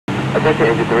Attention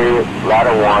Engine 3,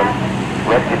 Ladder 1,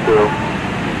 Rescue 2,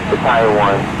 Battalion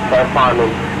 1, corresponding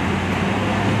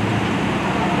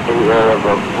in the area of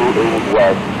Route 80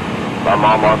 West by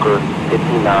mile marker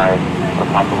 59 on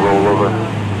top of Rollover.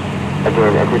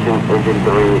 Again, attention Engine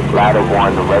 3, Ladder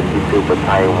 1, Rescue 2,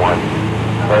 Battalion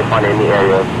 1, corresponding in the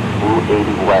area of Route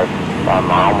 80 West by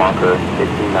mile marker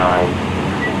 59.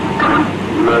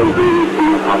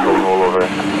 Hospital rollover.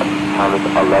 Time is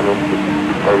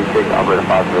 11:36. Operator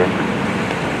 5-3.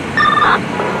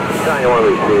 Battalion 1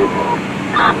 received.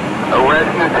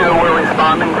 Rescue 2, we're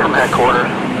responding from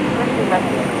headquarters.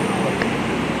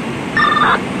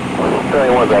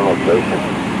 Battalion 1's on location.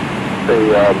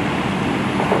 The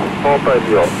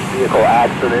vehicle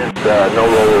accident. No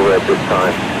rollover at this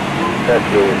time.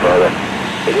 Investigating further.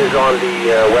 It is on the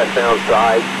westbound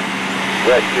side.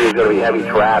 Rescue is going to be heavy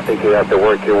traffic. You have to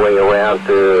work your way around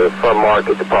from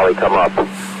Market to probably come up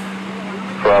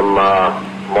from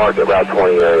Market Route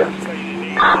 20 area.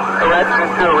 Rescue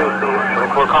 2 received.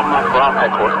 We're coming up from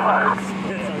headquarters.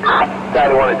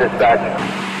 Battalion 1 is dispatch.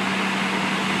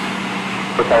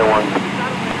 Battalion 1.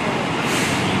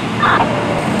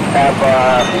 Have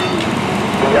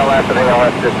BLS and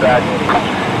ALS dispatch.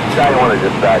 Battalion 1 is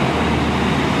dispatch.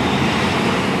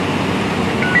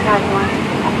 Battalion 1.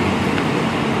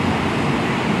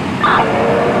 I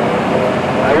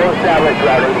will establish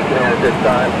Route 80 command at this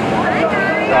time.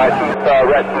 Keep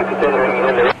rescue continuing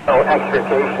in. There is no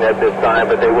extrication at this time,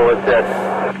 but they will assist.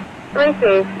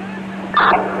 Receive.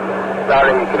 Route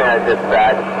 80 command at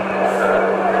dispatch.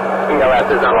 ELS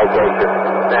is on location.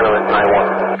 San Luis 9-1.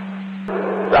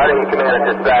 Route 80 command at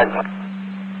dispatch.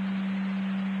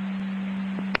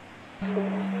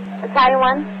 Battalion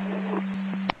 1.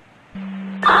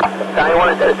 Battalion 1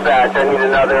 is dispatch. I need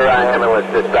another ambulance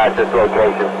dispatch this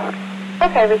location.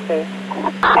 Okay, receive.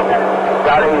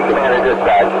 Route 80 command at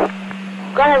dispatch.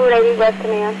 Go ahead, Route 80 West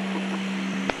Command.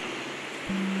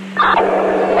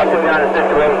 Updating on the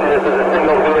situation, this is a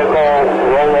single vehicle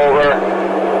rollover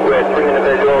with 3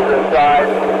 individuals inside.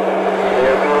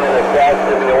 They're being assessed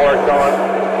and being worked on.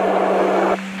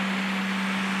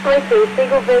 Receive.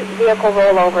 Single vehicle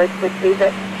rollovers with 3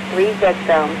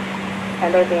 victims, and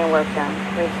they're being worked on.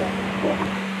 Receive.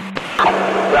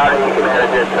 Route 80 command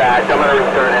at dispatch. I'm going to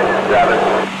return engine 7.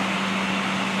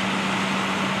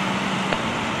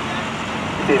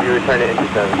 See if you return to engine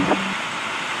 7.